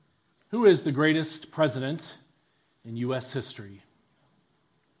Who is the greatest president in U.S. history?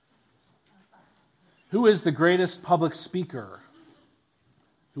 Who is the greatest public speaker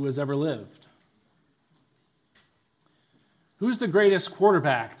who has ever lived? Who's the greatest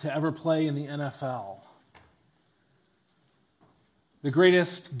quarterback to ever play in the NFL? The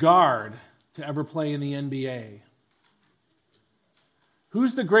greatest guard to ever play in the NBA?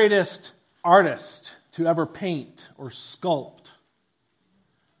 Who's the greatest artist to ever paint or sculpt?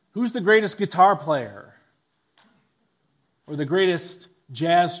 Who's the greatest guitar player or the greatest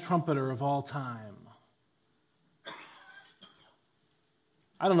jazz trumpeter of all time?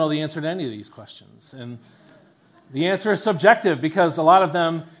 I don't know the answer to any of these questions. And the answer is subjective because a lot of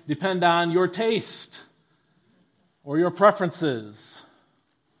them depend on your taste or your preferences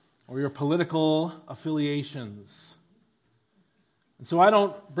or your political affiliations. And so I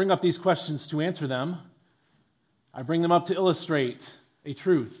don't bring up these questions to answer them. I bring them up to illustrate a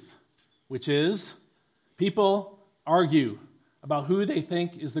truth, which is people argue about who they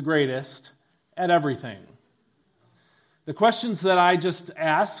think is the greatest at everything. The questions that I just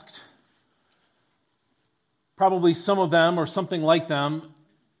asked, probably some of them or something like them,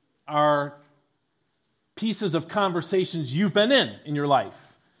 are pieces of conversations you've been in your life.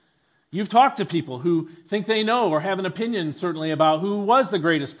 You've talked to people who think they know or have an opinion, certainly, about who was the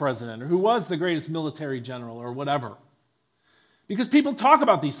greatest president or who was the greatest military general or whatever. Because people talk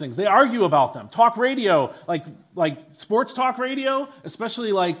about these things. They argue about them. Talk radio, like sports talk radio,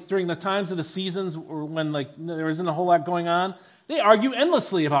 especially like during the times of the seasons or when there isn't a whole lot going on, they argue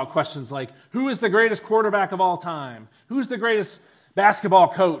endlessly about questions like, who is the greatest quarterback of all time? Who's the greatest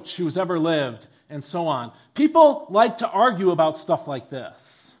basketball coach who's ever lived? And so on. People like to argue about stuff like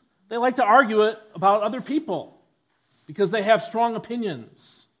this. They like to argue it about other people because they have strong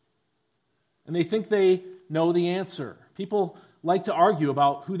opinions and they think they know the answer. People like to argue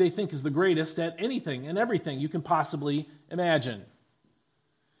about who they think is the greatest at anything and everything you can possibly imagine.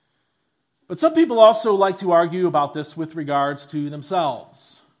 But some people also like to argue about this with regards to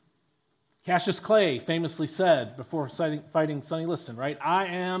themselves. Cassius Clay famously said before fighting Sonny Liston, right? I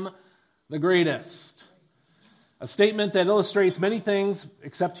am the greatest. A statement that illustrates many things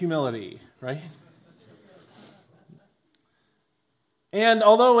except humility, right? And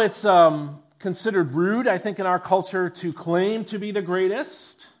although it's considered rude, I think, in our culture to claim to be the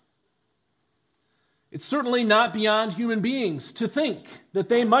greatest, it's certainly not beyond human beings to think that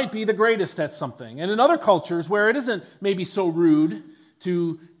they might be the greatest at something. And in other cultures where it isn't maybe so rude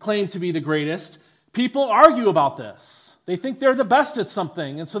to claim to be the greatest, people argue about this. They think they're the best at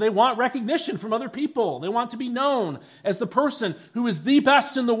something, and so they want recognition from other people. They want to be known as the person who is the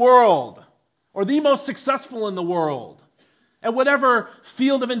best in the world or the most successful in the world at whatever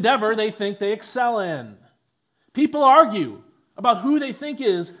field of endeavor they think they excel in. People argue about who they think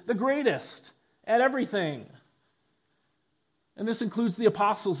is the greatest at everything. And this includes the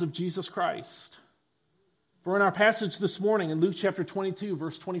apostles of Jesus Christ. For in our passage this morning in Luke chapter 22,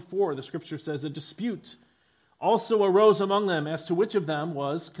 verse 24, the scripture says, a dispute also arose among them as to which of them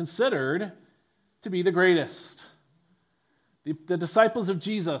was considered to be the greatest. The disciples of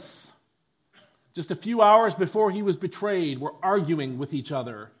Jesus, just a few hours before he was betrayed, were arguing with each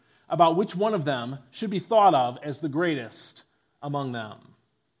other about which one of them should be thought of as the greatest among them.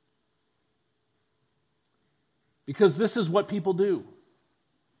 Because this is what people do.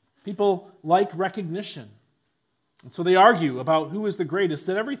 People like recognition. And so they argue about who is the greatest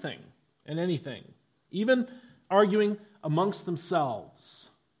at everything and anything, even arguing amongst themselves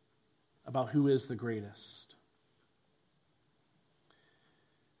about who is the greatest.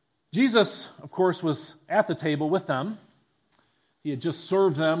 Jesus, of course, was at the table with them. He had just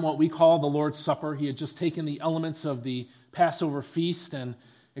served them what we call the Lord's Supper. He had just taken the elements of the Passover feast and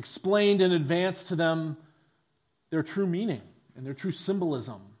explained in advance to them their true meaning and their true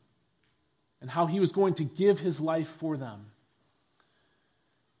symbolism and how he was going to give his life for them.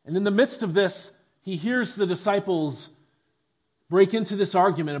 And in the midst of this, he hears the disciples break into this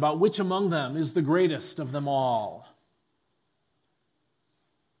argument about which among them is the greatest of them all.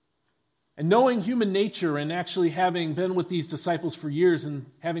 And knowing human nature and actually having been with these disciples for years and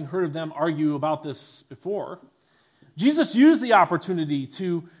having heard of them argue about this before, Jesus used the opportunity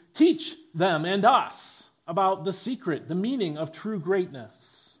to teach them and us about the secret, the meaning of true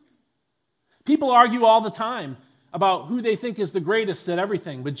greatness. People argue all the time about who they think is the greatest at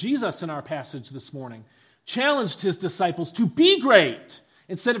everything. But Jesus, in our passage this morning, challenged his disciples to be great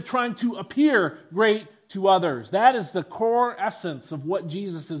instead of trying to appear great to others. That is the core essence of what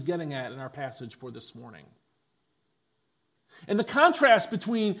Jesus is getting at in our passage for this morning. And the contrast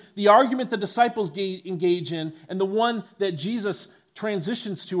between the argument the disciples engage in and the one that Jesus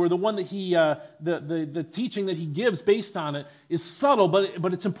transitions to, or the one that he, the teaching that he gives based on it, is subtle,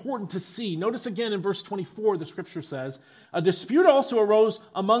 but it's important to see. Notice again in verse 24, the scripture says, a dispute also arose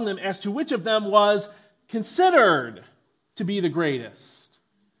among them as to which of them was considered to be the greatest.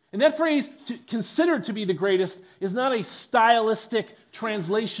 And that phrase, considered to be the greatest, is not a stylistic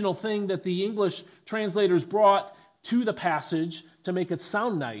translational thing that the English translators brought to the passage to make it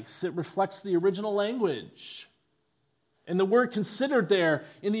sound nice. It reflects the original language. And the word considered there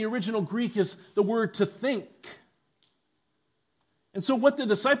in the original Greek is the word to think. And so what the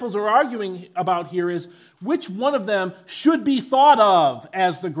disciples are arguing about here is which one of them should be thought of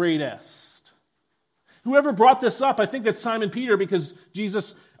as the greatest. Whoever brought this up, I think it's Simon Peter, because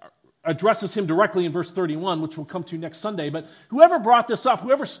Jesus addresses him directly in verse 31, which we'll come to next Sunday. But whoever brought this up,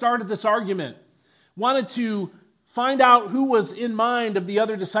 whoever started this argument, wanted to find out who was in mind of the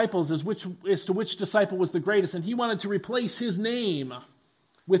other disciples as to which disciple was the greatest, and he wanted to replace his name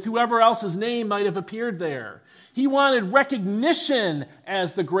with whoever else's name might have appeared there. He wanted recognition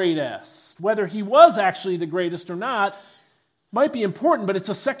as the greatest. Whether he was actually the greatest or not might be important, but it's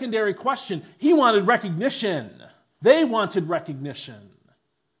a secondary question. He wanted recognition. They wanted recognition.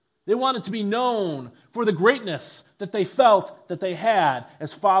 They wanted to be known for the greatness that they felt that they had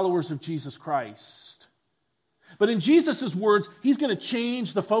as followers of Jesus Christ. But in Jesus' words, he's going to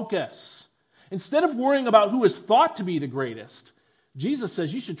change the focus. Instead of worrying about who is thought to be the greatest, Jesus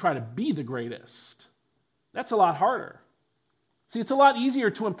says you should try to be the greatest. That's a lot harder. See, it's a lot easier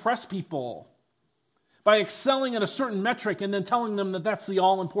to impress people by excelling at a certain metric and then telling them that that's the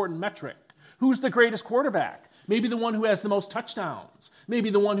all-important metric. Who's the greatest quarterback? Maybe the one who has the most touchdowns.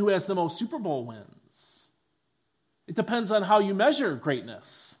 Maybe the one who has the most Super Bowl wins. It depends on how you measure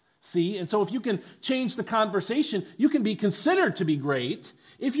greatness. See? And so if you can change the conversation, you can be considered to be great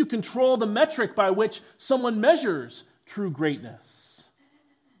if you control the metric by which someone measures true greatness.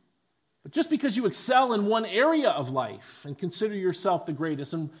 But just because you excel in one area of life and consider yourself the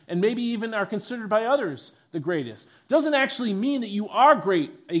greatest, and maybe even are considered by others the greatest, doesn't actually mean that you are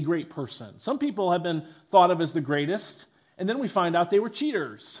a great person. Some people have been thought of as the greatest, and then we find out they were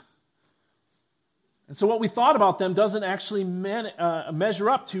cheaters. And so what we thought about them doesn't actually measure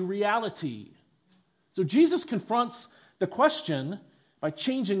up to reality. So Jesus confronts the question by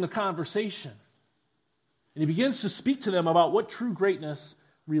changing the conversation. And he begins to speak to them about what true greatness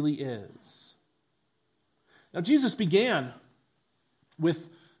really is. Now, Jesus began with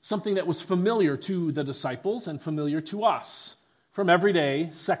something that was familiar to the disciples and familiar to us from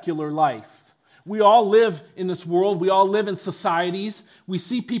everyday secular life. We all live in this world. We all live in societies. We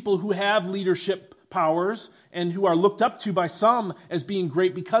see people who have leadership powers and who are looked up to by some as being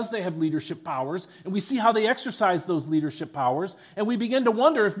great because they have leadership powers. And we see how they exercise those leadership powers. And we begin to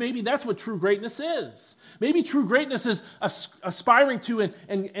wonder if maybe that's what true greatness is. Maybe true greatness is aspiring to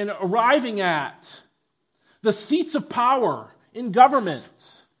and arriving at the seats of power in government,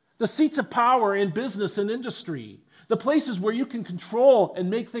 the seats of power in business and industry, the places where you can control and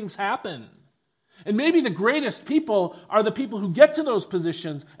make things happen. And maybe the greatest people are the people who get to those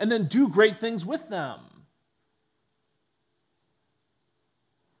positions and then do great things with them.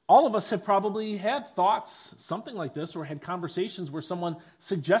 All of us have probably had thoughts, something like this, or had conversations where someone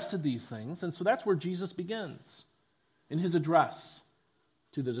suggested these things. And so that's where Jesus begins in his address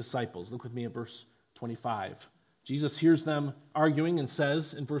to the disciples. Look with me at verse 25. Jesus hears them arguing and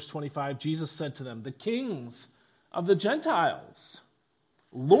says in verse 25, Jesus said to them, "The kings of the Gentiles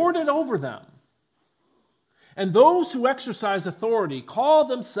lord it over them, and those who exercise authority call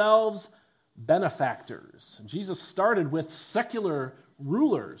themselves benefactors." And Jesus started with secular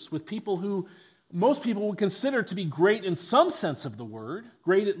rulers, with people who most people would consider to be great in some sense of the word,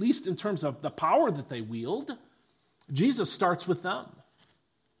 great at least in terms of the power that they wield. Jesus starts with them.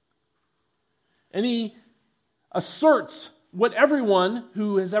 And he asserts what everyone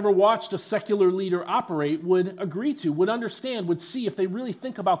who has ever watched a secular leader operate would agree to, would understand, would see if they really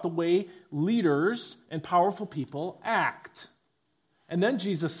think about the way leaders and powerful people act. And then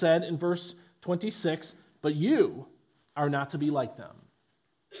Jesus said in verse 26, "But you are not to be like them."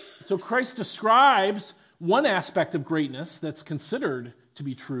 So Christ describes one aspect of greatness that's considered to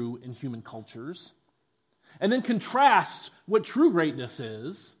be true in human cultures, and then contrasts what true greatness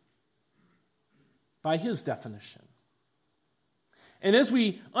is by his definition. And as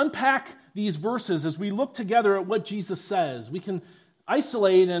we unpack these verses, as we look together at what Jesus says, we can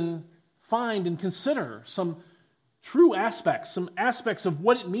isolate and find and consider some true aspects, some aspects of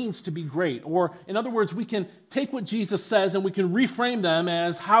what it means to be great. Or, in other words, we can take what Jesus says and we can reframe them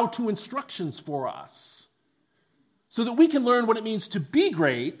as how-to instructions for us, so that we can learn what it means to be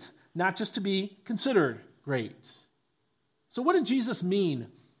great, not just to be considered great. So what did Jesus mean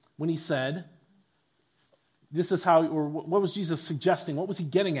when he said, this is how, or what was Jesus suggesting? What was he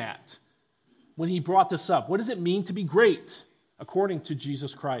getting at when he brought this up? What does it mean to be great according to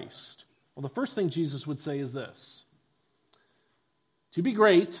Jesus Christ? Well, the first thing Jesus would say is this: to be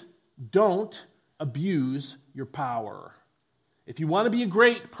great, don't abuse your power. If you want to be a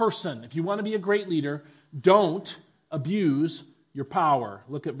great person, if you want to be a great leader, don't abuse your power.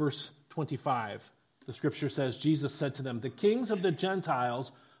 Look at verse 25. The scripture says, Jesus said to them, the kings of the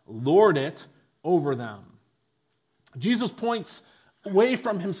Gentiles lord it over them. Jesus points away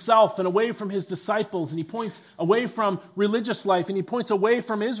from himself and away from his disciples, and he points away from religious life, and he points away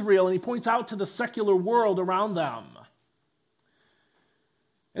from Israel, and he points out to the secular world around them.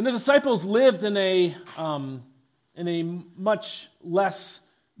 And the disciples lived in a much less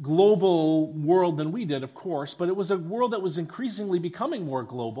global world than we did, of course, but it was a world that was increasingly becoming more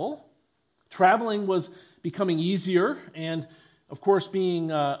global. Traveling was becoming easier, and of course,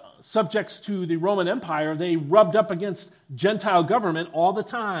 being subjects to the Roman Empire, they rubbed up against Gentile government all the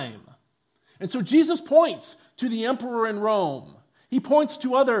time. And so Jesus points to the emperor in Rome. He points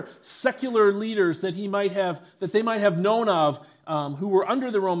to other secular leaders that they might have known of, who were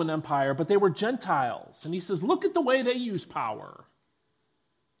under the Roman Empire, but they were Gentiles. And he says, look at the way they use power.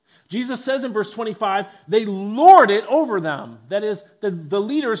 Jesus says in verse 25, they lord it over them. That is, the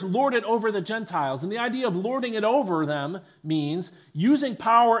leaders lord it over the Gentiles. And the idea of lording it over them means using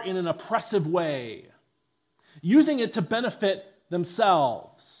power in an oppressive way, using it to benefit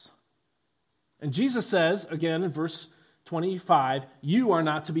themselves. And Jesus says, again in verse 25, you are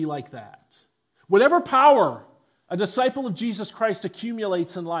not to be like that. Whatever power a disciple of Jesus Christ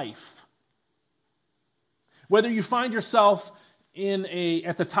accumulates in life, whether you find yourself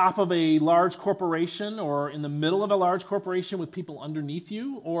at the top of a large corporation, or in the middle of a large corporation with people underneath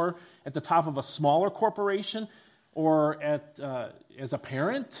you, or at the top of a smaller corporation, or as a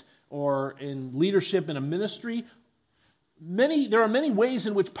parent, or in leadership in a ministry, there are many ways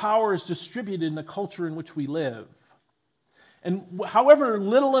in which power is distributed in the culture in which we live. And however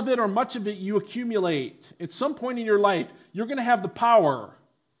little of it or much of it you accumulate, at some point in your life, you're going to have the power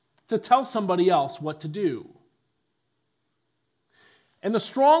to tell somebody else what to do. And the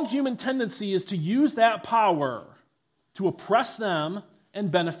strong human tendency is to use that power to oppress them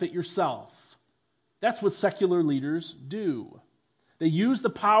and benefit yourself. That's what secular leaders do. They use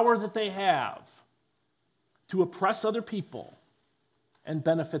the power that they have to oppress other people and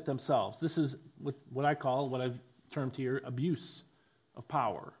benefit themselves. This is what I've termed here, abuse of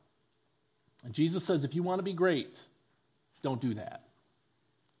power. And Jesus says, if you want to be great, don't do that.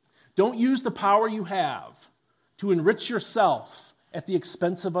 Don't use the power you have to enrich yourself at the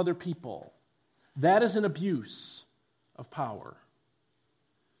expense of other people. That is an abuse of power.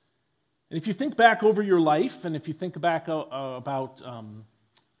 And if you think back over your life, and if you think back about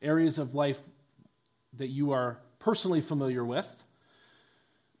areas of life that you are personally familiar with,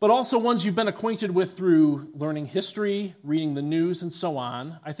 but also ones you've been acquainted with through learning history, reading the news, and so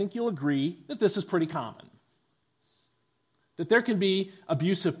on, I think you'll agree that this is pretty common. That there can be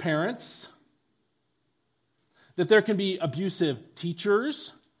abusive parents, that there can be abusive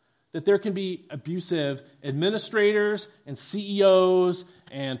teachers, that there can be abusive administrators and CEOs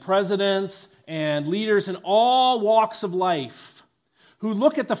and presidents and leaders in all walks of life who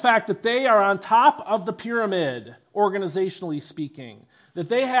look at the fact that they are on top of the pyramid, organizationally speaking, that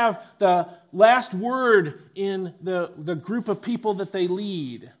they have the last word in the group of people that they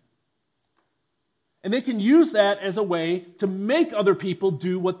lead. And they can use that as a way to make other people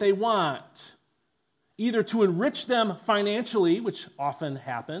do what they want, either to enrich them financially, which often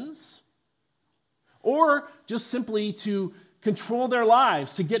happens, or just simply to control their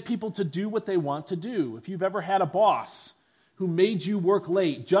lives, to get people to do what they want to do. If you've ever had a boss who made you work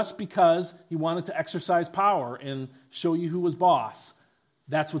late just because he wanted to exercise power and show you who was boss,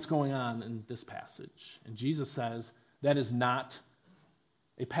 that's what's going on in this passage. And Jesus says that is not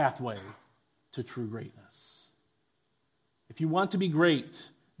a pathway to true greatness. If you want to be great,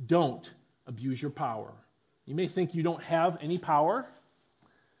 don't abuse your power. You may think you don't have any power.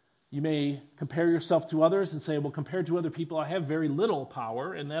 You may compare yourself to others and say, well, compared to other people, I have very little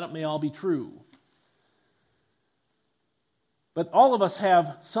power, and that may all be true. But all of us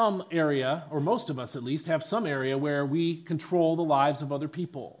have some area, or most of us at least, have some area where we control the lives of other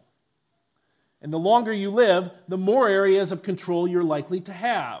people. And the longer you live, the more areas of control you're likely to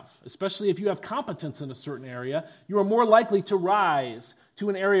have. Especially if you have competence in a certain area, you are more likely to rise to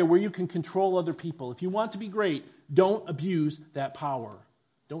an area where you can control other people. If you want to be great, don't abuse that power.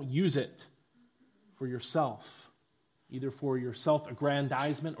 Don't use it for yourself, either for your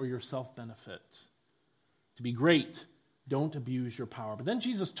self-aggrandizement or your self-benefit. To be great don't abuse your power. But then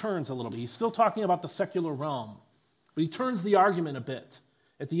Jesus turns a little bit. He's still talking about the secular realm, but he turns the argument a bit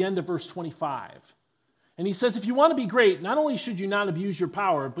at the end of verse 25. And he says, if you want to be great, not only should you not abuse your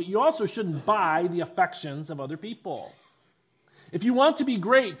power, but you also shouldn't buy the affections of other people. If you want to be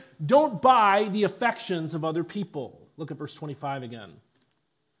great, don't buy the affections of other people. Look at verse 25 again.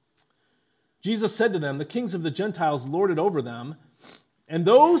 Jesus said to them, the kings of the Gentiles lord it over them, and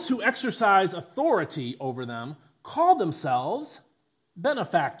those who exercise authority over them call themselves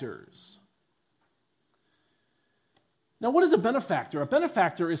benefactors. Now, what is a benefactor? A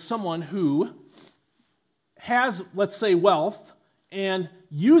benefactor is someone who has, let's say, wealth and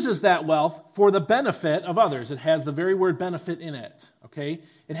uses that wealth for the benefit of others. It has the very word benefit in it, okay?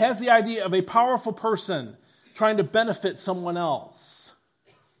 It has the idea of a powerful person trying to benefit someone else.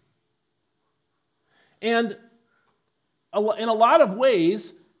 And in a lot of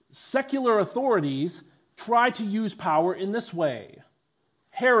ways, secular authorities try to use power in this way.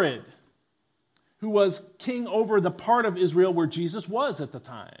 Herod, who was king over the part of Israel where Jesus was at the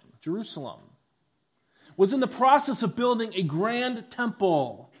time, Jerusalem, was in the process of building a grand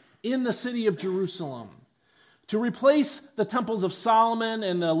temple in the city of Jerusalem to replace the temples of Solomon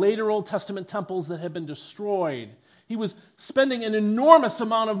and the later Old Testament temples that had been destroyed. He was spending an enormous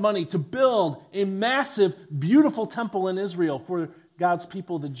amount of money to build a massive, beautiful temple in Israel for God's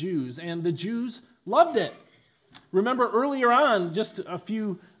people, the Jews. And the Jews loved it. Remember earlier on, just a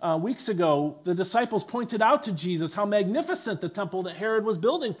few weeks ago, the disciples pointed out to Jesus how magnificent the temple that Herod was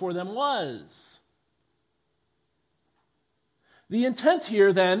building for them was. The intent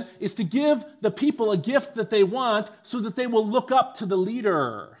here, then, is to give the people a gift that they want so that they will look up to the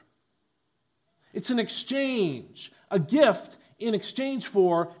leader. It's an exchange, a gift in exchange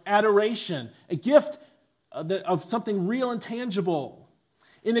for adoration, a gift of something real and tangible,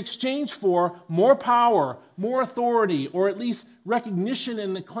 in exchange for more power, more authority, or at least recognition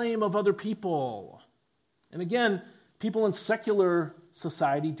and acclaim of other people. And again, people in secular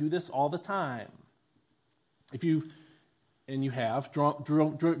society do this all the time. If you have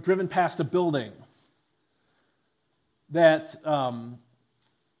driven past a building that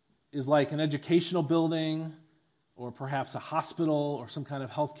is like an educational building or perhaps a hospital or some kind of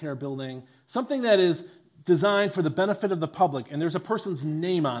healthcare building, something that is designed for the benefit of the public, and there's a person's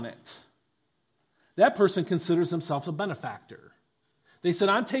name on it, that person considers themselves a benefactor. They said,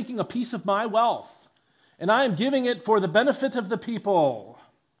 I'm taking a piece of my wealth, and I am giving it for the benefit of the people.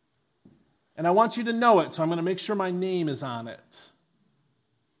 And I want you to know it, so I'm going to make sure my name is on it.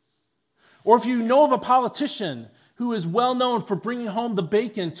 Or if you know of a politician who is well known for bringing home the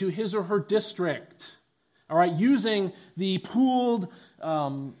bacon to his or her district, all right, using the pooled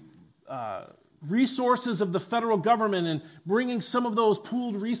resources of the federal government and bringing some of those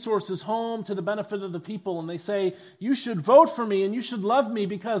pooled resources home to the benefit of the people, and they say, you should vote for me and you should love me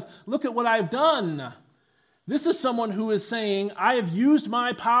because look at what I've done. This is someone who is saying, I have used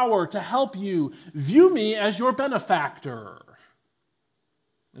my power to help you. View me as your benefactor.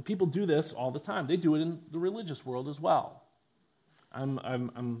 And people do this all the time. They do it in the religious world as well.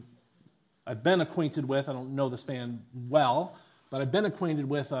 I've been acquainted with, I don't know this man well, but I've been acquainted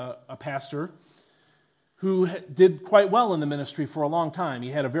with a pastor who did quite well in the ministry for a long time. He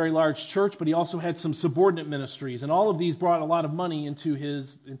had a very large church, but he also had some subordinate ministries, and all of these brought a lot of money into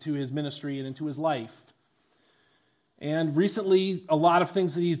his ministry and into his life. And recently, a lot of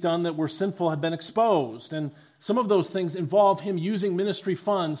things that he's done that were sinful have been exposed. And some of those things involve him using ministry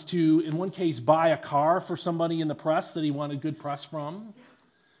funds to, in one case, buy a car for somebody in the press that he wanted good press from,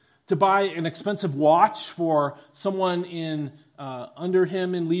 to buy an expensive watch for someone under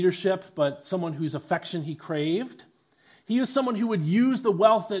him in leadership, but someone whose affection he craved. He was someone who would use the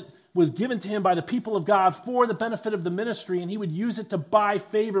wealth that was given to him by the people of God for the benefit of the ministry, and he would use it to buy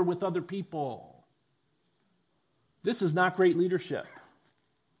favor with other people. This is not great leadership.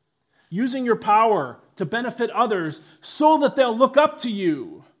 Using your power to benefit others so that they'll look up to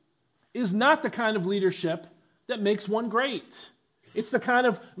you is not the kind of leadership that makes one great. It's the kind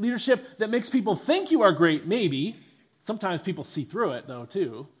of leadership that makes people think you are great, maybe. Sometimes people see through it, though,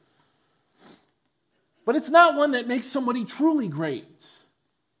 too. But it's not one that makes somebody truly great.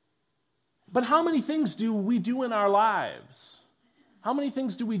 But how many things do we do in our lives? How many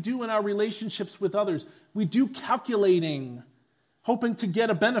things do we do in our relationships with others? We do calculating, hoping to get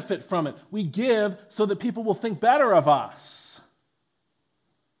a benefit from it. We give so that people will think better of us.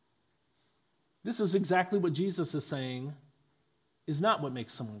 This is exactly what Jesus is saying is not what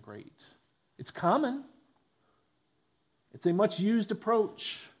makes someone great. It's common. It's a much used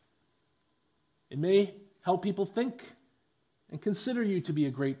approach. It may help people think and consider you to be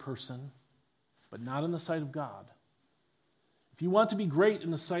a great person, but not in the sight of God. If you want to be great in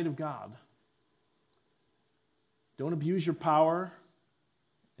the sight of God, don't abuse your power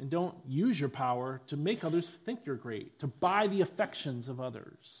and don't use your power to make others think you're great, to buy the affections of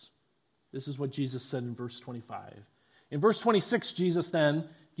others. This is what Jesus said in verse 25. In verse 26, Jesus then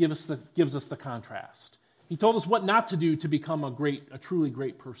gives us the contrast. He told us what not to do to become a truly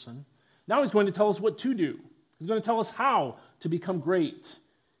great person. Now he's going to tell us what to do. He's going to tell us how to become great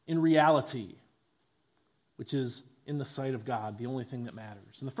in reality, which is in the sight of God, the only thing that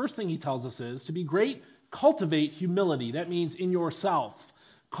matters. And the first thing he tells us is to be great, cultivate humility. That means in yourself.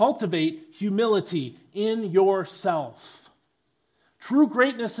 Cultivate humility in yourself. True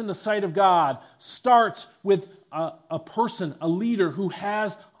greatness in the sight of God starts with a person, a leader who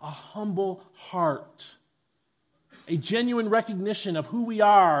has a humble heart, a genuine recognition of who we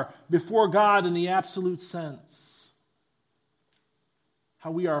are before God in the absolute sense, how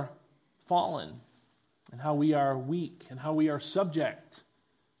we are fallen, and how we are weak, and how we are subject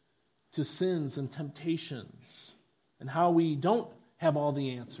to sins and temptations, and how we don't have all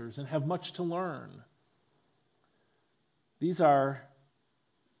the answers and have much to learn. These are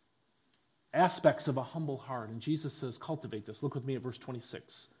aspects of a humble heart, and Jesus says, cultivate this. Look with me at verse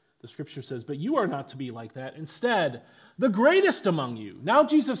 26. The scripture says, but you are not to be like that. Instead, the greatest among you. Now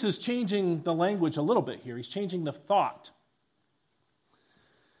Jesus is changing the language a little bit here. He's changing the thought.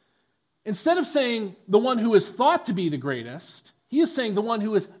 Instead of saying the one who is thought to be the greatest, he is saying the one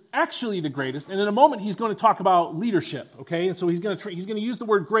who is actually the greatest. And in a moment, he's going to talk about leadership, okay? And so he's going to use the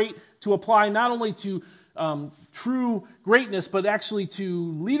word great to apply not only to true greatness, but actually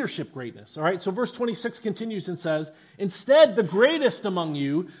to leadership greatness, all right? So verse 26 continues and says, instead, the greatest among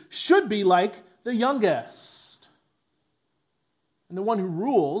you should be like the youngest, and the one who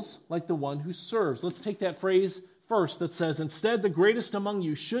rules like the one who serves. Let's take that phrase first that says, instead, the greatest among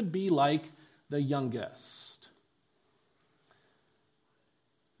you should be like the youngest.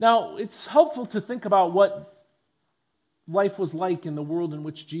 Now, it's helpful to think about what life was like in the world in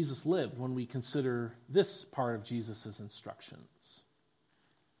which Jesus lived when we consider this part of Jesus' instructions.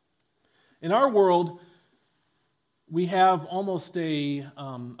 In our world, we have almost a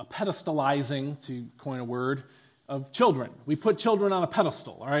pedestalizing, to coin a word, of children. We put children on a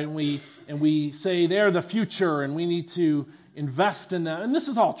pedestal, all right, and we say they're the future, and we need to invest in them. And this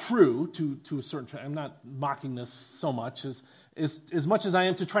is all true to a certain. I'm not mocking this so much as I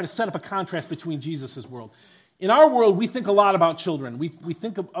am to try to set up a contrast between Jesus' world. In our world, we think a lot about children. We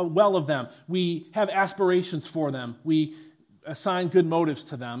think well of them. We have aspirations for them. We assign good motives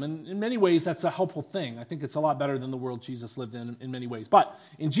to them. And in many ways, that's a helpful thing. I think it's a lot better than the world Jesus lived in many ways. But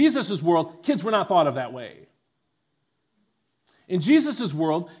in Jesus' world, kids were not thought of that way. In Jesus'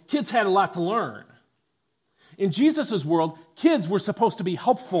 world, kids had a lot to learn. In Jesus' world, kids were supposed to be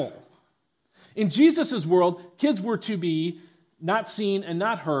helpful. In Jesus' world, kids were to be not seen and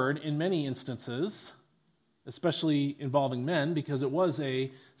not heard in many instances, especially involving men, because it was a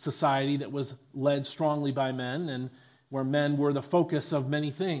society that was led strongly by men and where men were the focus of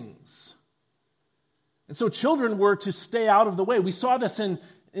many things. And so children were to stay out of the way. We saw this in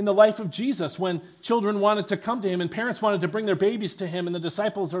the life of Jesus when children wanted to come to him and parents wanted to bring their babies to him, and the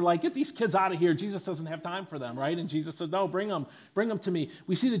disciples are like, get these kids out of here. Jesus doesn't have time for them, right? And Jesus said, no, bring them to me.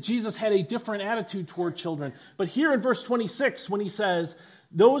 We see that Jesus had a different attitude toward children. But here in verse 26, when he says,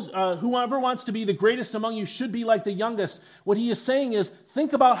 whoever wants to be the greatest among you should be like the youngest. What he is saying is,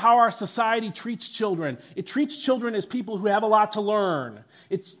 think about how our society treats children. It treats children as people who have a lot to learn.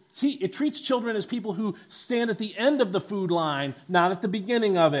 It treats children as people who stand at the end of the food line, not at the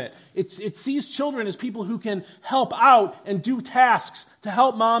beginning of it. It sees children as people who can help out and do tasks to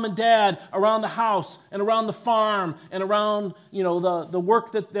help mom and dad around the house and around the farm and around the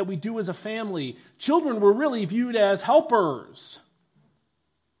work that we do as a family. Children were really viewed as helpers.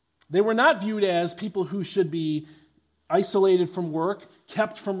 They were not viewed as people who should be isolated from work,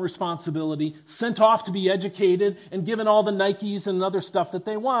 kept from responsibility, sent off to be educated, and given all the Nikes and other stuff that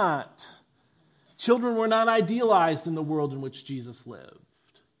they want. Children were not idealized in the world in which Jesus lived.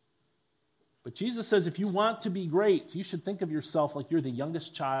 But Jesus says if you want to be great, you should think of yourself like you're the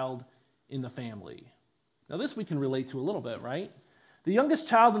youngest child in the family. Now this we can relate to a little bit, right? The youngest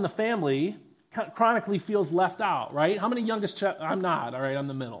child in the family chronically feels left out, right? How many youngest child? I'm not, all right, I'm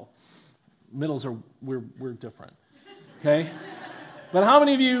the middle. Middles we're different, okay? But how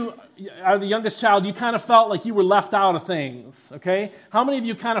many of you are the youngest child, you kind of felt like you were left out of things, okay? How many of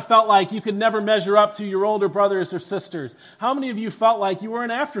you kind of felt like you could never measure up to your older brothers or sisters? How many of you felt like you were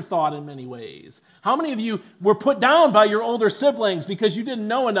an afterthought in many ways? How many of you were put down by your older siblings because you didn't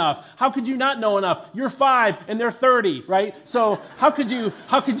know enough? How could you not know enough? You're 5 and they're 30, right? So how could you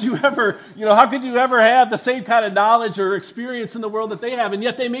ever have the same kind of knowledge or experience in the world that they have, and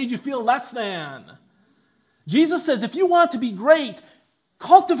yet they made you feel less than? Jesus says, if you want to be great,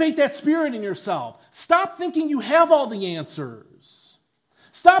 cultivate that spirit in yourself. Stop thinking you have all the answers.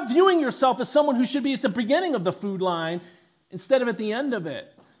 Stop viewing yourself as someone who should be at the beginning of the food line instead of at the end of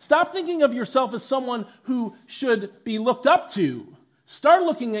it. Stop thinking of yourself as someone who should be looked up to. Start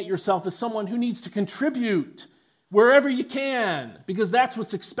looking at yourself as someone who needs to contribute wherever you can, because that's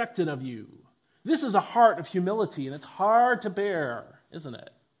what's expected of you. This is a heart of humility, and it's hard to bear, isn't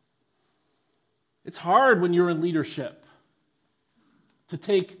it? It's hard when you're in leadership to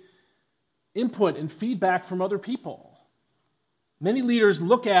take input and feedback from other people. Many leaders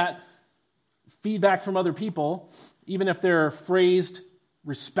look at feedback from other people, even if they're phrased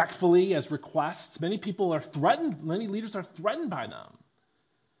respectfully as requests. Many leaders are threatened by them.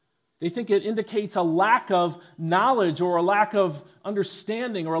 They think it indicates a lack of knowledge or a lack of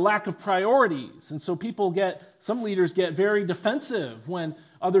understanding or a lack of priorities. And so some leaders get very defensive when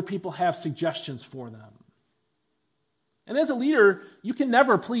other people have suggestions for them. And as a leader, you can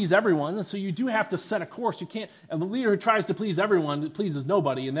never please everyone, and so you do have to set a course. A leader who tries to please everyone pleases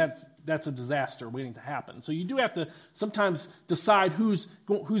nobody, and that's a disaster waiting to happen. So you do have to sometimes decide whose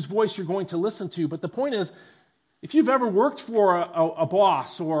voice you're going to listen to. But the point is, if you've ever worked for a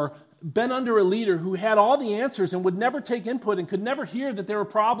boss or been under a leader who had all the answers and would never take input and could never hear that there were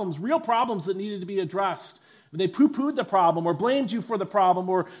problems, real problems that needed to be addressed, they poo-pooed the problem or blamed you for the problem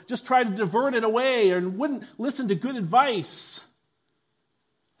or just tried to divert it away and wouldn't listen to good advice,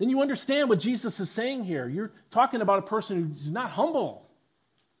 then you understand what Jesus is saying here. You're talking about a person who's not humble.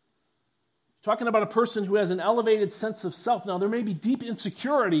 You're talking about a person who has an elevated sense of self. Now, there may be deep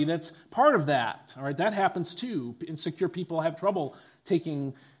insecurity that's part of that. All right, that happens too. Insecure people have trouble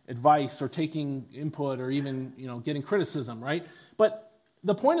taking advice or taking input or even, getting criticism, right? But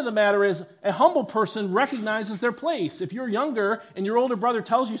the point of the matter is, a humble person recognizes their place. If you're younger and your older brother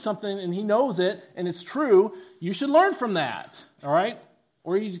tells you something and he knows it and it's true, you should learn from that, all right?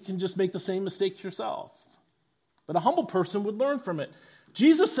 Or you can just make the same mistakes yourself. But a humble person would learn from it.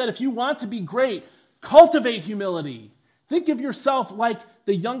 Jesus said, if you want to be great, cultivate humility. Think of yourself like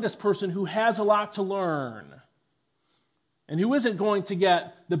the youngest person who has a lot to learn and who isn't going to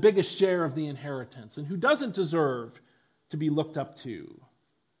get the biggest share of the inheritance and who doesn't deserve to be looked up to.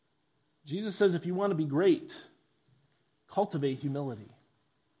 Jesus says, if you want to be great, cultivate humility.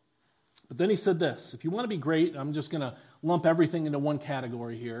 But then he said this, if you want to be great, I'm just going to lump everything into one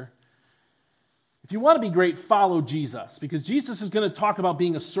category here. If you want to be great, follow Jesus, because Jesus is going to talk about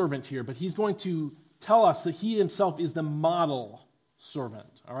being a servant here, but he's going to tell us that he himself is the model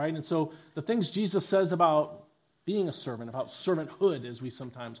servant, all right? And so the things Jesus says about being a servant, about servanthood, as we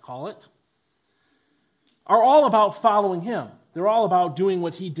sometimes call it, are all about following him. They're all about doing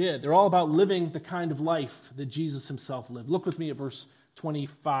what he did. They're all about living the kind of life that Jesus himself lived. Look with me at verse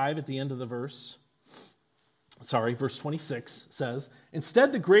 25 at the end of the verse. Verse 26 says,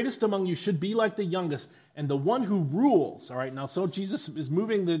 instead, the greatest among you should be like the youngest, and the one who rules. All right, now, so Jesus is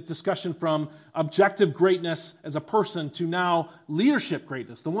moving the discussion from objective greatness as a person to now leadership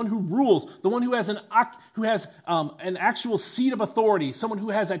greatness. The one who rules, the one who has an actual seat of authority, someone who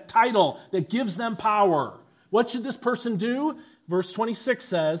has a title that gives them power. What should this person do? Verse 26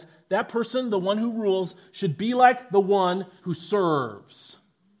 says, that person, the one who rules, should be like the one who serves.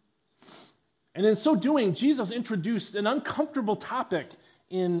 And in so doing, Jesus introduced an uncomfortable topic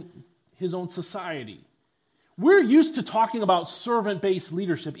in his own society. We're used to talking about servant-based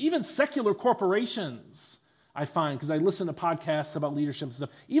leadership. Even secular corporations, I find, because I listen to podcasts about leadership and stuff,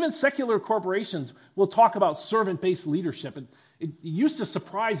 even secular corporations will talk about servant-based leadership. It used to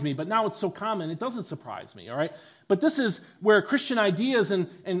surprise me, but now it's so common, it doesn't surprise me, all right? But this is where Christian ideas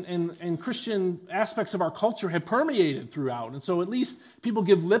and Christian aspects of our culture have permeated throughout. And so at least people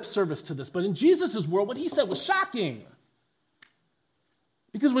give lip service to this. But in Jesus' world, what he said was shocking.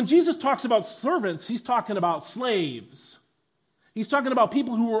 Because when Jesus talks about servants, he's talking about slaves. He's talking about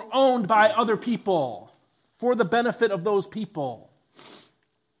people who were owned by other people for the benefit of those people.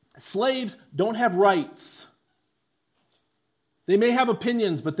 Slaves don't have rights. They may have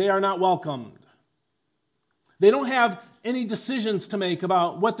opinions, but they are not welcomed. They don't have any decisions to make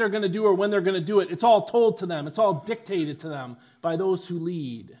about what they're going to do or when they're going to do it. It's all told to them. It's all dictated to them by those who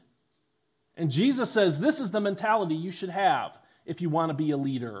lead. And Jesus says this is the mentality you should have. if you want to be a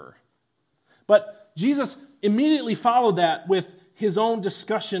leader. But Jesus immediately followed that with his own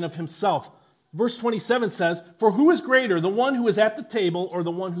discussion of himself. Verse 27 says, "For who is greater, the one who is at the table or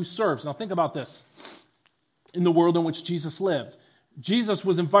the one who serves?" Now think about this. In the world in which Jesus lived, Jesus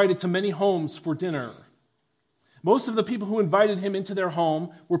was invited to many homes for dinner. Most of the people who invited him into their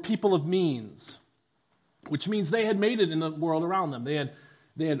home were people of means, which means they had made it in the world around them. They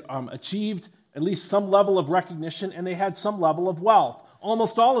had achieved at least some level of recognition, and they had some level of wealth.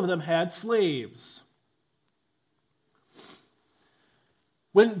 Almost all of them had slaves.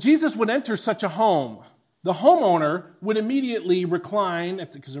 When Jesus would enter such a home, the homeowner would immediately recline,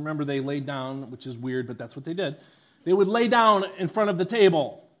 because remember they laid down, which is weird, but that's what they did. They would lay down in front of the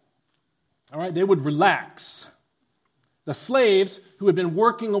table. All right, they would relax. The slaves who had been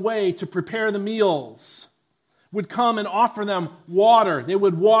working away to prepare the meals would come and offer them water. They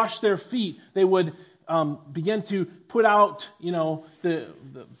would wash their feet. They would begin to put out,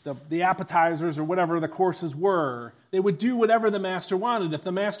 the appetizers or whatever the courses were. They would do whatever the master wanted. If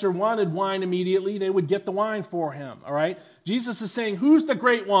the master wanted wine immediately, they would get the wine for him. All right? Jesus is saying, who's the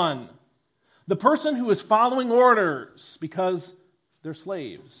great one? The person who is following orders because they're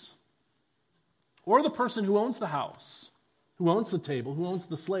slaves. Or the person who owns the house, who owns the table, who owns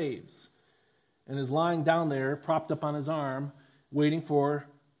the slaves, and is lying down there, propped up on his arm, waiting for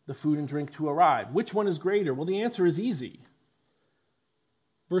the food and drink to arrive. Which one is greater? Well, the answer is easy.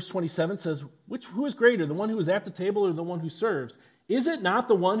 Verse 27 says, who is greater, the one who is at the table or the one who serves? Is it not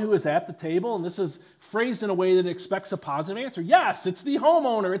the one who is at the table? And this is phrased in a way that expects a positive answer. Yes, it's the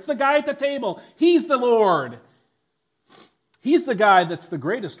homeowner. It's the guy at the table. He's the Lord. He's the guy that's the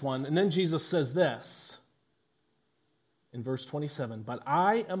greatest one. And then Jesus says this in verse 27, "But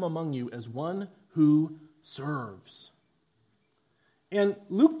I am among you as one who serves." And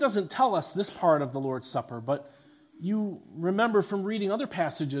Luke doesn't tell us this part of the Lord's Supper, but you remember from reading other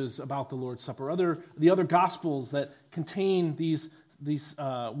passages about the Lord's Supper, the other Gospels that contain these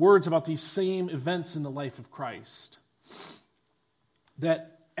words about these same events in the life of Christ,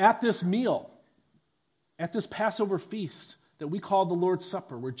 that at this meal, at this Passover feast that we call the Lord's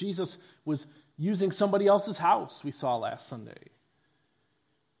Supper, where Jesus was using somebody else's house, we saw last Sunday,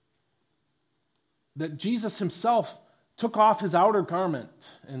 that Jesus himself took off his outer garment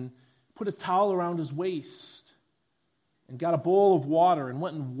and put a towel around his waist and got a bowl of water and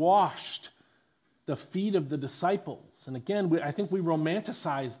went and washed the feet of the disciples. And again, I think we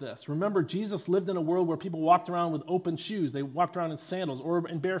romanticize this. Remember, Jesus lived in a world where people walked around with open shoes. They walked around in sandals or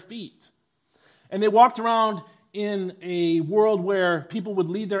in bare feet. And they walked around in a world where people would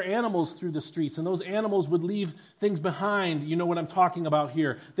lead their animals through the streets, and those animals would leave things behind, you know what I'm talking about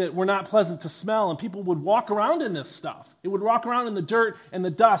here, that were not pleasant to smell, and people would walk around in this stuff. It would walk around in the dirt and the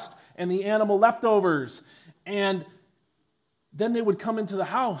dust and the animal leftovers, and then they would come into the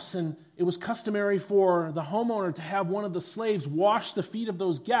house, and it was customary for the homeowner to have one of the slaves wash the feet of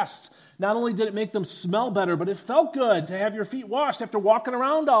those guests. Not only did it make them smell better, but it felt good to have your feet washed after walking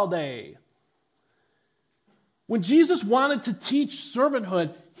around all day. When Jesus wanted to teach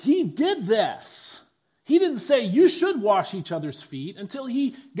servanthood, he did this. He didn't say, you should wash each other's feet, until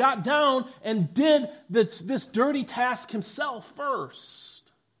he got down and did this dirty task himself first.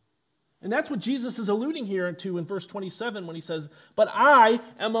 And that's what Jesus is alluding here to in verse 27 when he says, "But I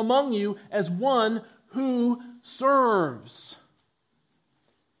am among you as one who serves."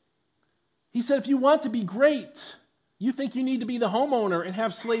 He said, if you want to be great, you think you need to be the homeowner and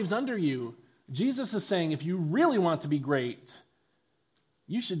have slaves under you. Jesus is saying, if you really want to be great,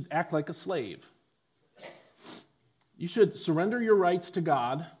 you should act like a slave. You should surrender your rights to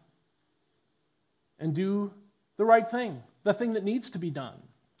God and do the right thing, the thing that needs to be done.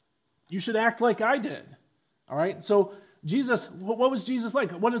 You should act like I did. All right? So Jesus, what was Jesus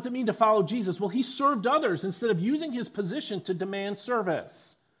like? What does it mean to follow Jesus? Well, he served others instead of using his position to demand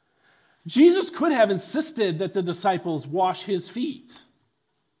service. Jesus could have insisted that the disciples wash his feet,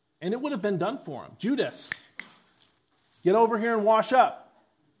 and it would have been done for him. Judas, get over here and wash up.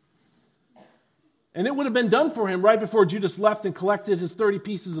 And it would have been done for him right before Judas left and collected his 30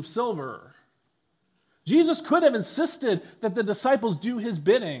 pieces of silver. Jesus could have insisted that the disciples do his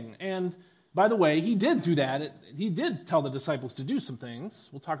bidding. And by the way, he did do that. He did tell the disciples to do some things.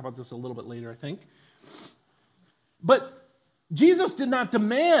 We'll talk about this a little bit later, I think. But Jesus did not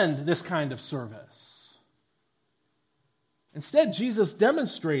demand this kind of service. Instead, Jesus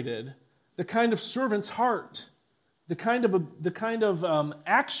demonstrated the kind of servant's heart, the kind of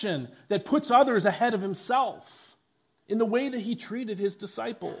action that puts others ahead of himself in the way that he treated his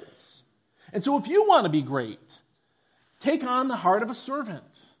disciples. And so if you want to be great, take on the heart of a servant.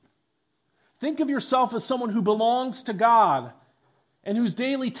 Think of yourself as someone who belongs to God and whose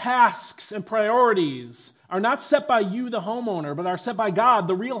daily tasks and priorities are not set by you, the homeowner, but are set by God,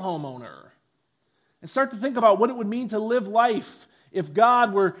 the real homeowner. And start to think about what it would mean to live life if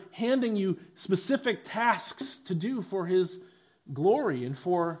God were handing you specific tasks to do for His glory and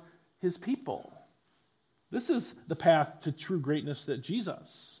for His people. This is the path to true greatness that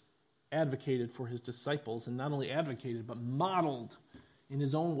Jesus advocated for His disciples, and not only advocated, but modeled in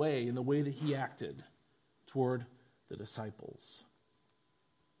His own way, in the way that He acted toward the disciples.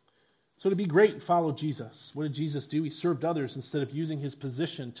 So to be great, follow Jesus. What did Jesus do? He served others instead of using His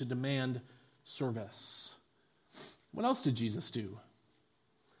position to demand service. What else did Jesus do?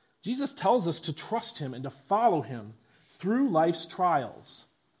 Jesus tells us to trust Him and to follow Him through life's trials.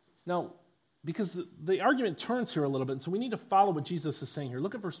 Now, because the argument turns here a little bit, so we need to follow what Jesus is saying here.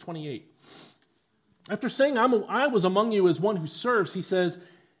 Look at verse 28. After saying, I was among you as one who serves, He says,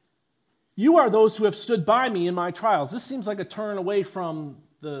 you are those who have stood by me in my trials. This seems like a turn away from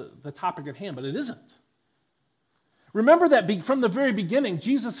the topic at hand, but it isn't. Remember that from the very beginning,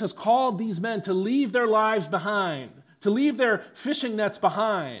 Jesus has called these men to leave their lives behind, to leave their fishing nets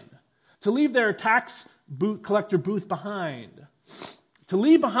behind, to leave their tax collector booth behind, to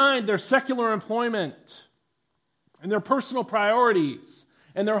leave behind their secular employment and their personal priorities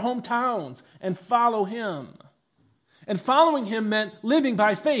and their hometowns and follow Him. And following Him meant living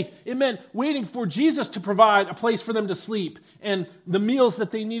by faith. It meant waiting for Jesus to provide a place for them to sleep and the meals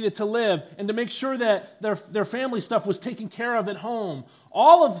that they needed to live and to make sure that their family stuff was taken care of at home.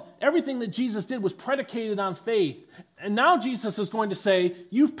 All of everything that Jesus did was predicated on faith. And now Jesus is going to say,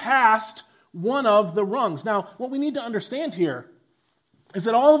 you've passed one of the rungs. Now, what we need to understand here is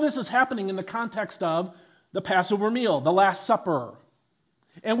that all of this is happening in the context of the Passover meal, the Last Supper.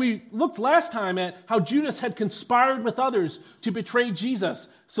 And we looked last time at how Judas had conspired with others to betray Jesus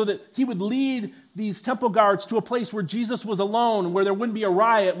so that he would lead these temple guards to a place where Jesus was alone, where there wouldn't be a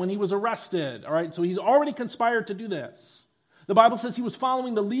riot when he was arrested. All right, so he's already conspired to do this. The Bible says he was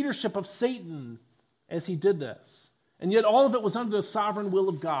following the leadership of Satan as he did this. And yet all of it was under the sovereign will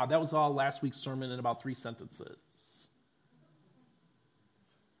of God. That was all last week's sermon in about 3 sentences.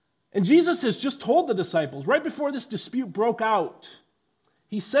 And Jesus has just told the disciples, right before this dispute broke out,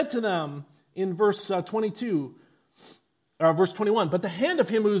 He said to them in verse 21, but the hand of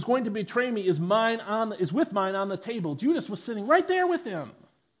him who is going to betray me is with mine on the table. Judas was sitting right there with him.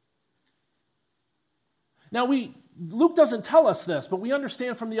 Now Luke doesn't tell us this, but we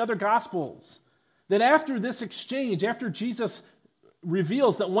understand from the other Gospels that after this exchange, after Jesus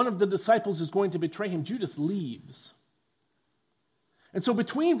reveals that one of the disciples is going to betray him, Judas leaves. And so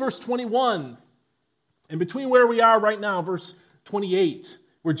between verse 21 and between where we are right now, verse 28,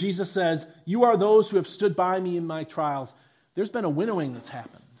 where Jesus says, you are those who have stood by me in my trials, there's been a winnowing that's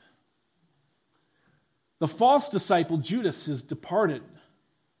happened. The false disciple, Judas, has departed.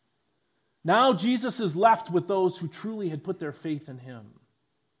 Now Jesus is left with those who truly had put their faith in Him.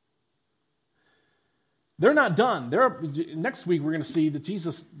 They're not done. Next week we're going to see that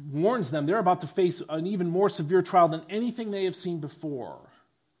Jesus warns them they're about to face an even more severe trial than anything they have seen before.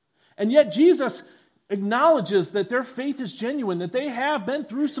 And yet Jesus acknowledges that their faith is genuine, that they have been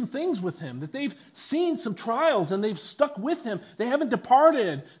through some things with Him, that they've seen some trials and they've stuck with Him. They haven't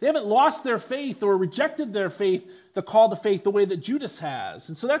departed. They haven't lost their faith or rejected their faith, the call to faith, the way that Judas has.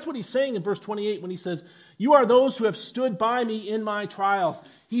 And so that's what He's saying in verse 28 when He says, you are those who have stood by me in my trials.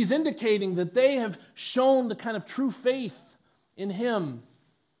 He's indicating that they have shown the kind of true faith in Him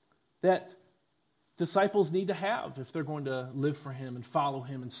that disciples need to have if they're going to live for Him and follow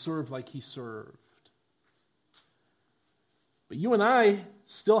Him and serve like He served. But you and I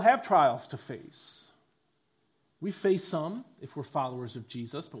still have trials to face. We face some if we're followers of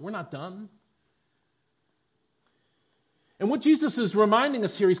Jesus, but we're not done. And what Jesus is reminding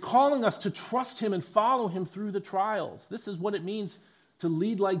us here, He's calling us to trust Him and follow Him through the trials. This is what it means to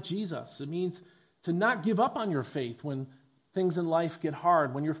lead like Jesus. It means to not give up on your faith when things in life get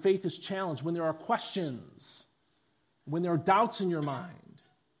hard, when your faith is challenged, when there are questions, when there are doubts in your mind.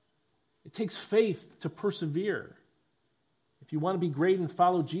 It takes faith to persevere. If you want to be great and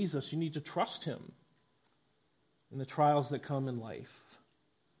follow Jesus, you need to trust Him in the trials that come in life.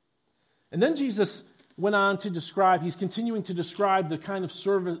 And then Jesus went on to describe, He's continuing to describe the kind of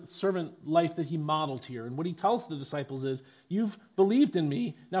servant life that He modeled here. And what He tells the disciples is, you've believed in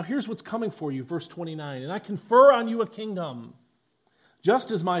me, now here's what's coming for you, verse 29. And I confer on you a kingdom,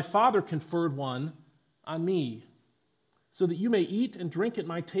 just as my Father conferred one on me, so that you may eat and drink at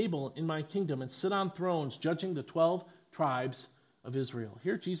my table in my kingdom and sit on thrones, judging the 12 tribes of Israel.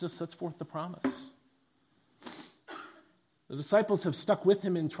 Here Jesus sets forth the promise. The disciples have stuck with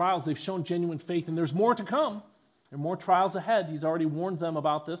Him in trials. They've shown genuine faith, and there's more to come. There are more trials ahead. He's already warned them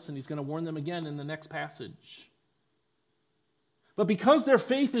about this, and he's going to warn them again in the next passage. But because their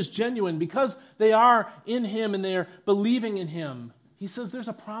faith is genuine, because they are in him and they're believing in him, he says there's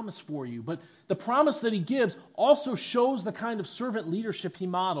a promise for you. But the promise that he gives also shows the kind of servant leadership he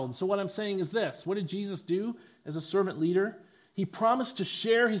modeled. And so what I'm saying is this. What did Jesus do as a servant leader? He promised to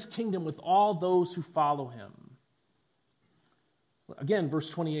share his kingdom with all those who follow him. Again, verse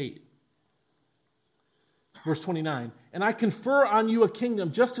 28. Verse 29. And I confer on you a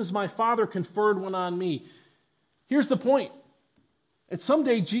kingdom just as my Father conferred one on me. Here's the point.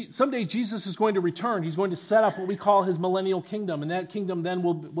 Someday Jesus is going to return. He's going to set up what we call his millennial kingdom, and that kingdom then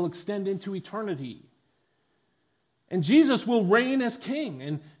will extend into eternity. And Jesus will reign as king.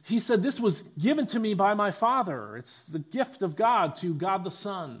 And he said, this was given to me by my Father. It's the gift of God to God the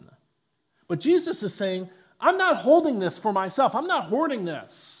Son. But Jesus is saying, I'm not holding this for myself. I'm not hoarding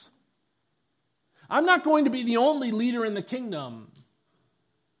this. I'm not going to be the only leader in the kingdom.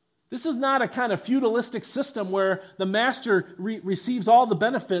 This is not a kind of feudalistic system where the master receives all the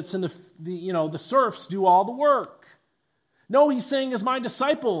benefits and the serfs do all the work. No, he's saying, as my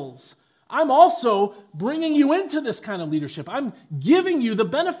disciples, I'm also bringing you into this kind of leadership. I'm giving you the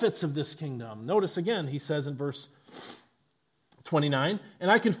benefits of this kingdom. Notice again, he says in verse 29, and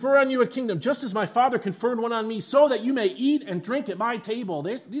I confer on you a kingdom just as my Father conferred one on me, so that you may eat and drink at my table.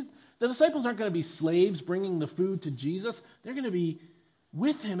 The disciples aren't going to be slaves bringing the food to Jesus. They're going to be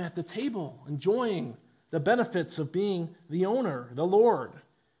with him at the table, enjoying the benefits of being the owner, the Lord.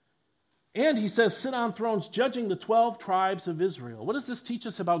 And he says, sit on thrones judging the 12 tribes of Israel. What does this teach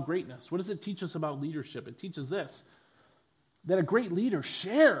us about greatness? What does it teach us about leadership? It teaches this, that a great leader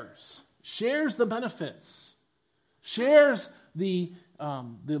shares the benefits, shares the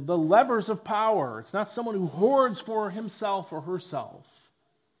levers of power. It's not someone who hoards for himself or herself,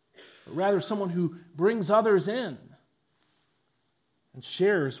 but rather someone who brings others in and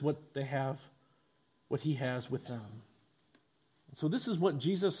shares what they have, what he has with them. And so this is what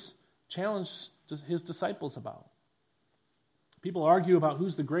Jesus challenged his disciples about. People argue about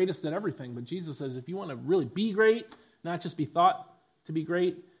who's the greatest at everything, but Jesus says if you want to really be great, not just be thought to be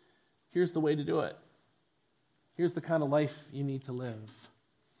great, here's the way to do it. Here's the kind of life you need to live.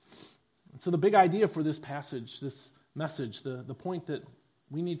 And so the big idea for this passage, this message, the point that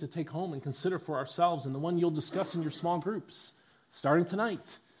we need to take home and consider for ourselves, and the one you'll discuss in your small groups, starting tonight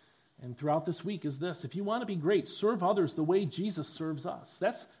and throughout this week, is this. If you want to be great, serve others the way Jesus serves us.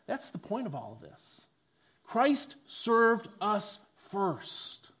 That's the point of all of this. Christ served us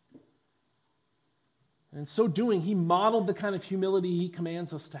first. And in so doing, he modeled the kind of humility he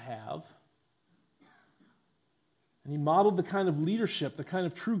commands us to have. And he modeled the kind of leadership, the kind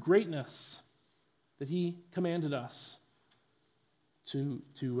of true greatness that he commanded us to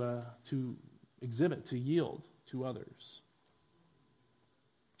exhibit, to yield to others.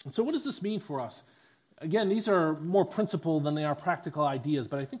 And so what does this mean for us? Again, these are more principle than they are practical ideas,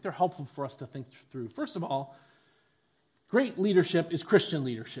 but I think they're helpful for us to think through. First of all, great leadership is Christian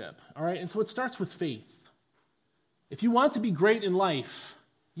leadership, all right? And so it starts with faith. If you want to be great in life,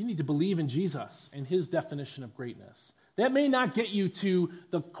 you need to believe in Jesus and his definition of greatness. That may not get you to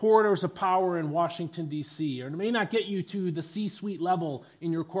the corridors of power in Washington, D.C., or it may not get you to the C-suite level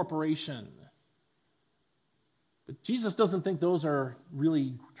in your corporation. But Jesus doesn't think those are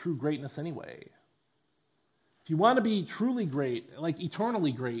really true greatness anyway. If you want to be truly great, like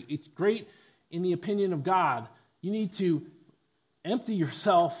eternally great, it's great in the opinion of God, you need to empty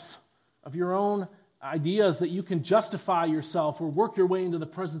yourself of your own ideas that you can justify yourself or work your way into the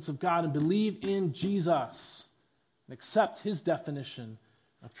presence of God and believe in Jesus and accept his definition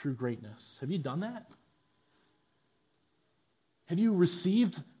of true greatness. Have you done that? Have you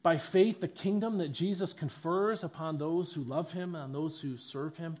received by faith the kingdom that Jesus confers upon those who love him, on those who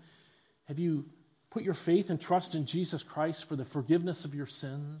serve him? Have you put your faith and trust in Jesus Christ for the forgiveness of your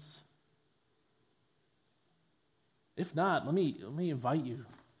sins? If not, let me invite you.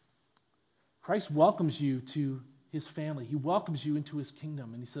 Christ welcomes you to his family. He welcomes you into his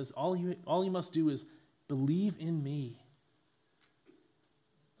kingdom. And he says, all you must do is believe in me.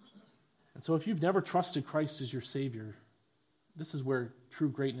 And so if you've never trusted Christ as your Savior, this is where true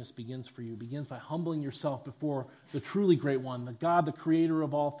greatness begins for you. It begins by humbling yourself before the truly great one, the God, the creator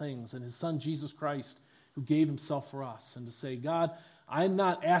of all things, and his Son, Jesus Christ, who gave himself for us. And to say, God, I'm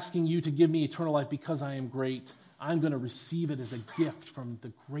not asking you to give me eternal life because I am great. I'm going to receive it as a gift from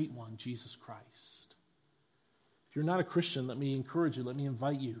the great one, Jesus Christ. If you're not a Christian, let me encourage you, let me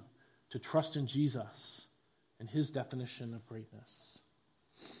invite you to trust in Jesus and his definition of greatness.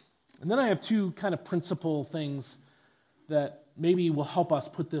 And then I have two kind of principal things that maybe will help us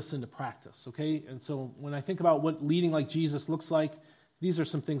put this into practice, okay? And so when I think about what leading like Jesus looks like, these are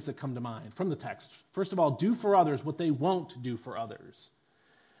some things that come to mind from the text. First of all, do for others what they won't do for others.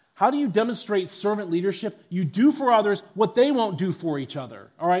 How do you demonstrate servant leadership? You do for others what they won't do for each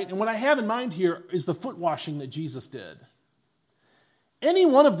other, all right? And what I have in mind here is the foot washing that Jesus did. Any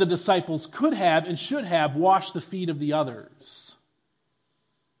one of the disciples could have and should have washed the feet of the others.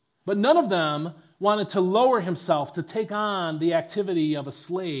 But none of them wanted to lower himself to take on the activity of a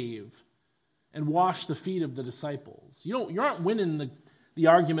slave and wash the feet of the disciples. You aren't winning the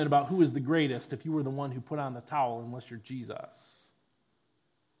argument about who is the greatest if you were the one who put on the towel, unless you're Jesus.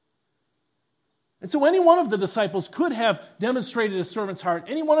 And so any one of the disciples could have demonstrated a servant's heart.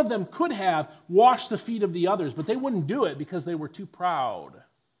 Any one of them could have washed the feet of the others, but they wouldn't do it because they were too proud.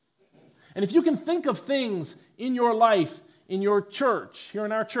 And if you can think of things in your life, in your church, here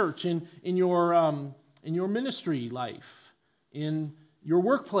in our church, in your ministry life, in your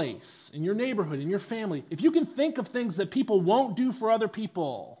workplace, in your neighborhood, in your family, if you can think of things that people won't do for other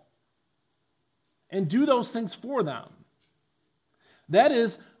people and do those things for them, that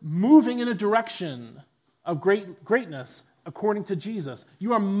is moving in a direction of greatness according to Jesus.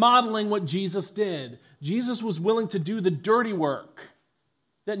 You are modeling what Jesus did. Jesus was willing to do the dirty work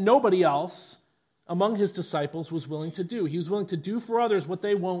that nobody else among his disciples was willing to do. He was willing to do for others what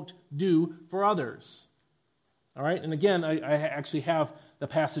they won't do for others. All right? And again, I actually have the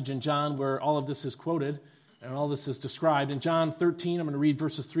passage in John where all of this is quoted and all this is described. In John 13, I'm going to read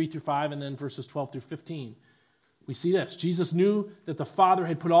verses 3 through 5 and then verses 12 through 15. We see this. Jesus knew that the Father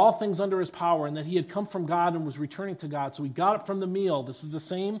had put all things under his power and that he had come from God and was returning to God. So he got up from the meal. This is the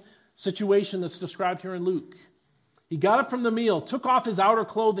same situation that's described here in Luke. He got up from the meal, took off his outer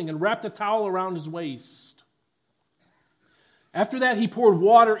clothing, and wrapped a towel around his waist. After that, he poured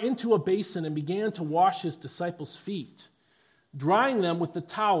water into a basin and began to wash his disciples' feet, drying them with the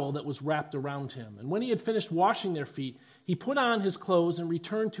towel that was wrapped around him. And when he had finished washing their feet, he put on his clothes and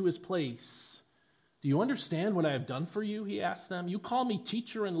returned to his place. Do you understand what I have done for you? He asked them. You call me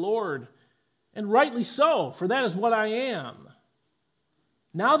teacher and Lord, and rightly so, for that is what I am.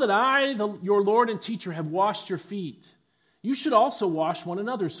 Now that I, your Lord and teacher, have washed your feet, you should also wash one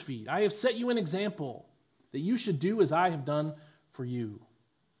another's feet. I have set you an example that you should do as I have done for you.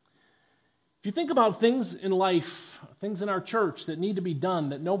 If you think about things in life, things in our church that need to be done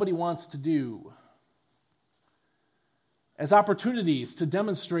that nobody wants to do, as opportunities to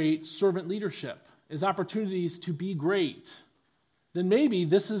demonstrate servant leadership, as opportunities to be great, then maybe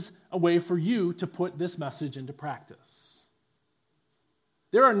this is a way for you to put this message into practice.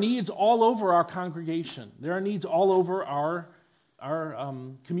 There are needs all over our congregation. There are needs all over our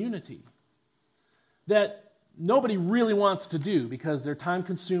community that nobody really wants to do because they're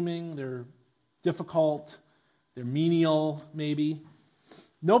time-consuming, they're difficult, they're menial, maybe.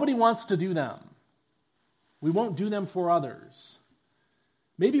 Nobody wants to do them. We won't do them for others.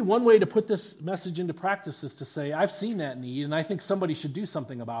 Maybe one way to put this message into practice is to say, I've seen that need, and I think somebody should do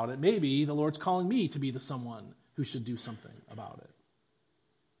something about it. Maybe the Lord's calling me to be the someone who should do something about it.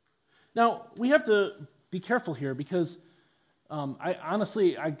 Now, we have to be careful here because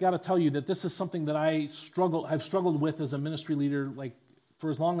I got to tell you that this is something that I've struggled with as a ministry leader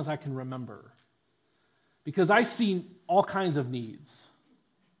for as long as I can remember. Because I see all kinds of needs.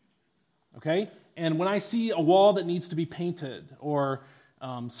 Okay? And when I see a wall that needs to be painted or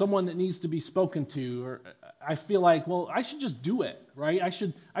someone that needs to be spoken to, or I feel like, well, I should just do it, right? I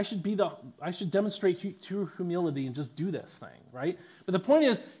should demonstrate true humility and just do this thing, right? But the point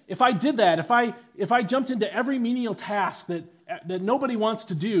is, if I did that, if I jumped into every menial task that nobody wants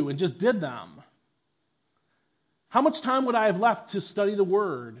to do and just did them, how much time would I have left to study the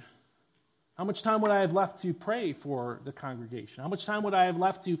Word? How much time would I have left to pray for the congregation? How much time would I have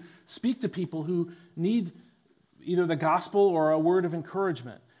left to speak to people who need either the gospel or a word of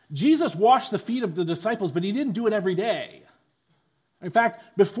encouragement? Jesus washed the feet of the disciples, but he didn't do it every day. In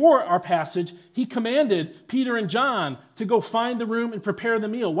fact, before our passage, he commanded Peter and John to go find the room and prepare the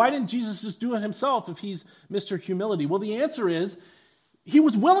meal. Why didn't Jesus just do it himself if he's Mr. Humility? Well, the answer is he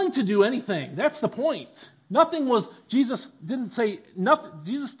was willing to do anything. That's the point. Jesus didn't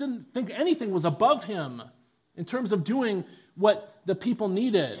think anything was above him in terms of doing what the people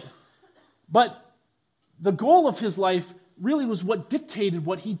needed. But the goal of his life really was what dictated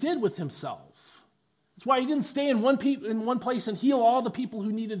what he did with himself. That's why he didn't stay in one place and heal all the people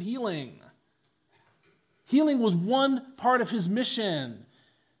who needed healing. Healing was one part of his mission.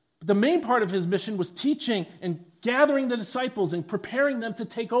 But the main part of his mission was teaching and gathering the disciples and preparing them to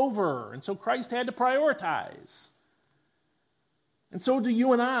take over. And so Christ had to prioritize. And so do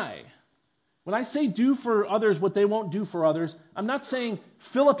you and I. When I say do for others what they won't do for others, I'm not saying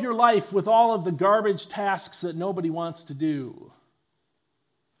fill up your life with all of the garbage tasks that nobody wants to do.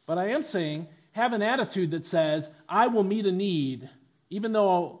 But I am saying have an attitude that says, I will meet a need, even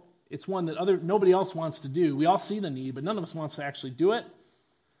though it's one that nobody else wants to do. We all see the need, but none of us wants to actually do it.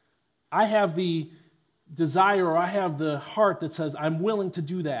 I have the desire, or I have the heart that says, I'm willing to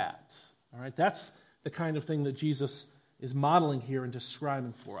do that. All right, that's the kind of thing that Jesus is modeling here and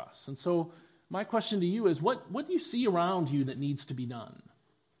describing for us. And so my question to you is, what do you see around you that needs to be done?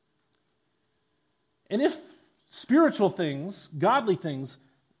 And if spiritual things, godly things,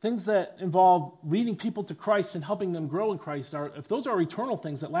 things that involve leading people to Christ and helping them grow in Christ, if those are eternal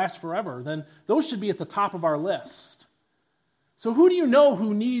things that last forever, then those should be at the top of our list. So who do you know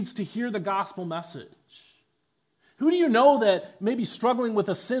who needs to hear the gospel message? Who do you know that may be struggling with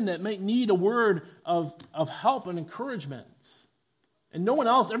a sin that may need a word of help and encouragement? And no one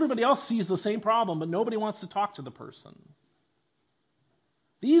else, everybody else sees the same problem, but nobody wants to talk to the person.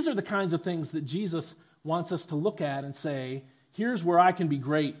 These are the kinds of things that Jesus wants us to look at and say, here's where I can be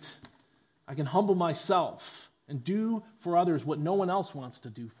great. I can humble myself and do for others what no one else wants to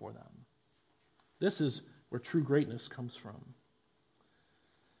do for them. This is where true greatness comes from.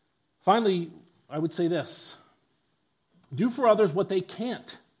 Finally, I would say this. Do for others what they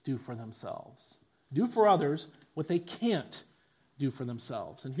can't do for themselves. Do for others what they can't do for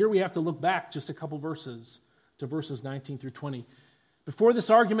themselves. And here we have to look back just a couple verses to verses 19 through 20. Before this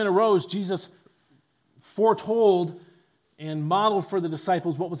argument arose, Jesus foretold and modeled for the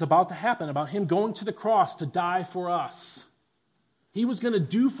disciples what was about to happen, about him going to the cross to die for us. He was going to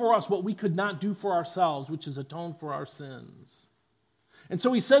do for us what we could not do for ourselves, which is atone for our sins. And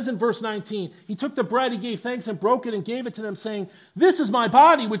so he says in verse 19, he took the bread, he gave thanks and broke it and gave it to them, saying, this is my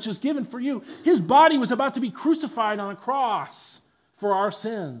body, which is given for you. His body was about to be crucified on a cross for our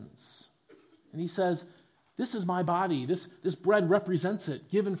sins. And he says, this is my body. This bread represents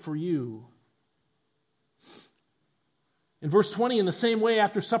it, given for you. In verse 20, in the same way,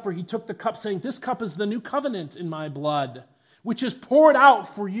 after supper, he took the cup, saying, this cup is the new covenant in my blood, which is poured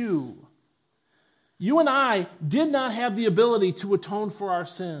out for you. You and I did not have the ability to atone for our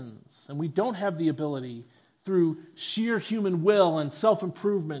sins, and we don't have the ability through sheer human will and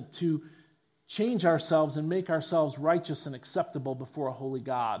self-improvement to change ourselves and make ourselves righteous and acceptable before a holy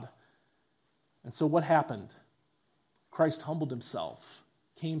God. And so what happened? Christ humbled himself,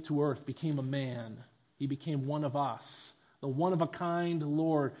 came to earth, became a man. He became one of us. The one-of-a-kind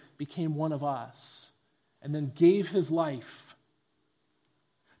Lord became one of us, and then gave his life,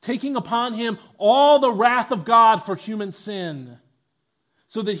 taking upon him all the wrath of God for human sin,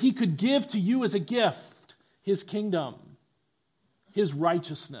 so that he could give to you as a gift his kingdom, his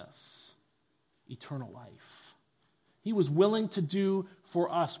righteousness, eternal life. He was willing to do for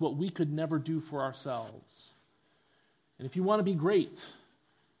us what we could never do for ourselves. And if you want to be great,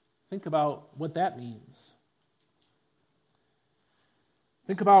 think about what that means.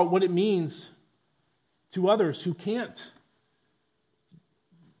 Think about what it means to others who can't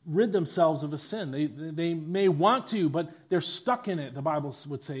rid themselves of a sin. They may want to, but they're stuck in it, the Bible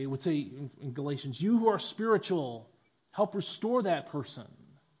would say. It would say in Galatians, you who are spiritual, help restore that person.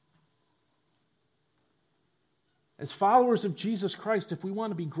 As followers of Jesus Christ, if we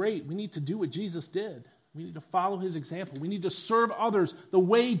want to be great, we need to do what Jesus did. We need to follow his example. We need to serve others the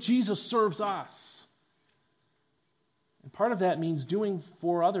way Jesus serves us. And part of that means doing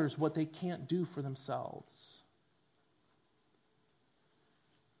for others what they can't do for themselves.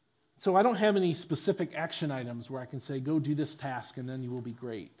 So I don't have any specific action items where I can say, go do this task and then you will be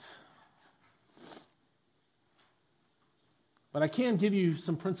great. But I can give you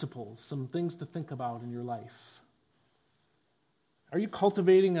some principles, some things to think about in your life. Are you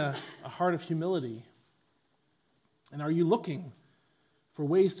cultivating a heart of humility? And are you looking for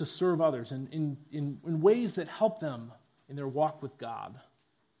ways to serve others and in ways that help them in their walk with God?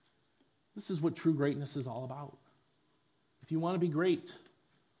 This is what true greatness is all about. If you want to be great,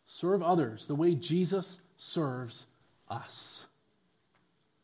 serve others the way Jesus serves us.